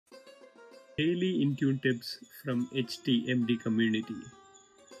Daily Intune tips from HTMD Community.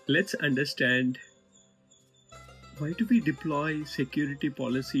 Let's understand, why do we deploy security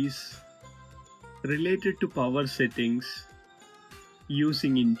policies related to power settings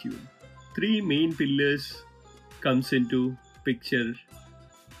using Intune. Three main pillars comes into picture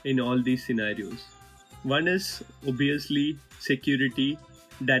in all these scenarios. One is obviously security,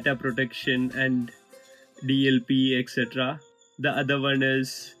 data protection and DLP, etc. The other one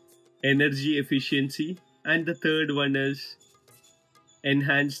is energy efficiency, and the third one is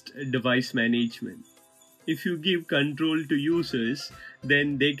enhanced device management. If you give control to users,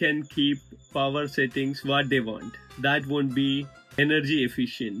 then they can keep power settings what they want. That won't be energy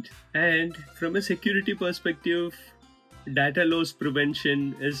efficient. And from a security perspective, data loss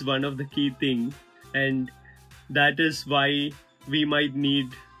prevention is one of the key things, and that is why we might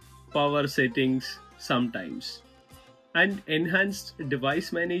need power settings sometimes. And enhanced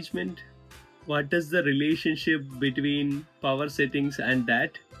device management, what is the relationship between power settings and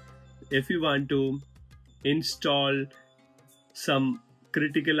that? If you want to install some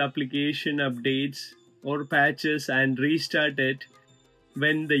critical application updates or patches and restart it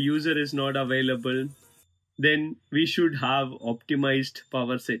when the user is not available, then we should have optimized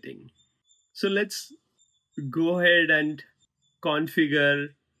power setting. So let's go ahead and configure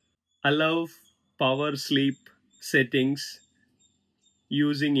AllowPowerSleep settings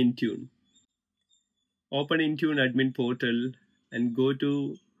using Intune. Open Intune admin portal and go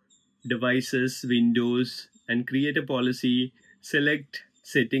to Devices, Windows, and create a policy. Select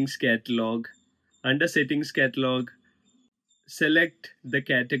Settings Catalog. Under Settings Catalog, select the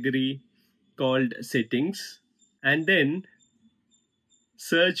category called Settings, and then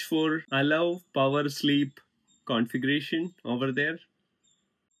search for AllowPowerSleep configuration over there.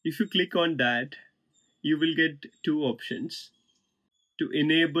 If you click on that, you will get two options to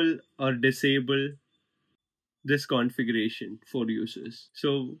enable or disable this configuration for users.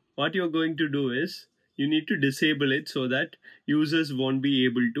 So what you're going to do is you need to disable it so that users won't be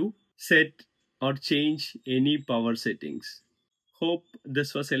able to set or change any power settings. Hope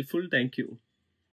this was helpful. Thank you.